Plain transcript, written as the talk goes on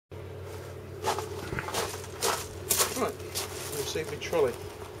Right, we'll see my trolley.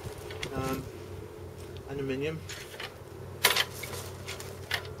 Aluminium.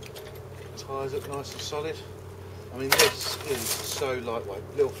 Tyres look nice and solid. I mean, this is so lightweight.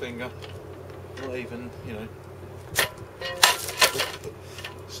 Little finger, not even, you know,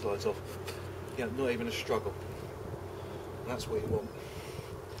 slides off. You know, not even a struggle. And that's what you want.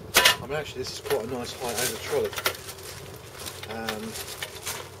 I mean, actually, this is quite a nice height over the trolley.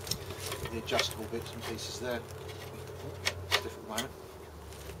 The adjustable bits and pieces there. It's a different moment.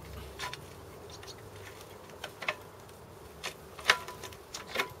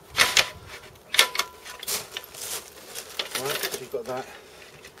 Right, so you've got that.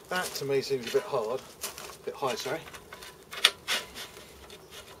 That to me seems a bit hard, a bit high, sorry.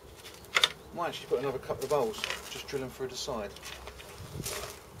 Might actually put another couple of holes, just drill them through the side.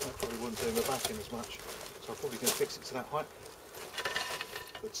 That probably wouldn't do my back in as much, so I'm probably going to fix it to that height.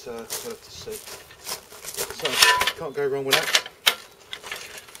 But we'll have to see. So, can't go wrong with that.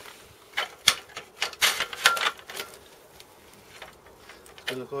 It's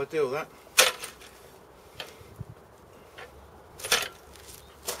going to look ideal, that.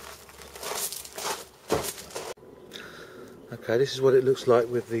 Okay, this is what it looks like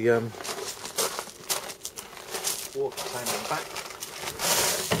with the water container on the back.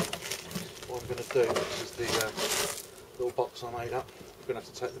 What I'm going to do, this is the little box I made up. I'm going to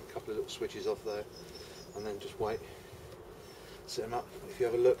have to take a couple of little switches off there and then just wait, set them up. If you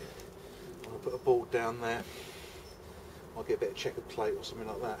have a look, I'm going to put a board down there. I'll get a bit of checkered plate or something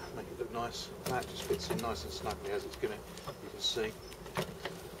like that, make it look nice. That just fits in nice and snugly as it's going to, you can see.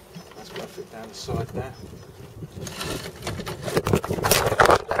 That's going to fit down the side there.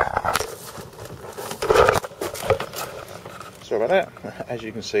 Sorry about that. As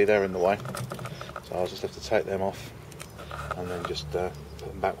you can see, they're in the way, so I'll just have to take them off and then just put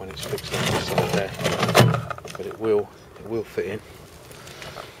them back when it's fixed on the side there. But it will fit in,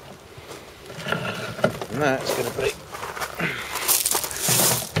 and that's going to be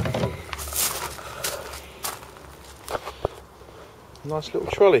a nice little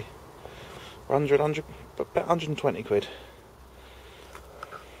trolley. 100, about 120 quid.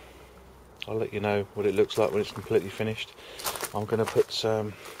 I'll let you know what it looks like when it's completely finished. I'm going to put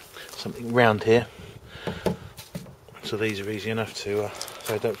something round here, so these are easy enough to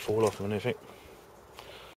so they don't fall off or anything.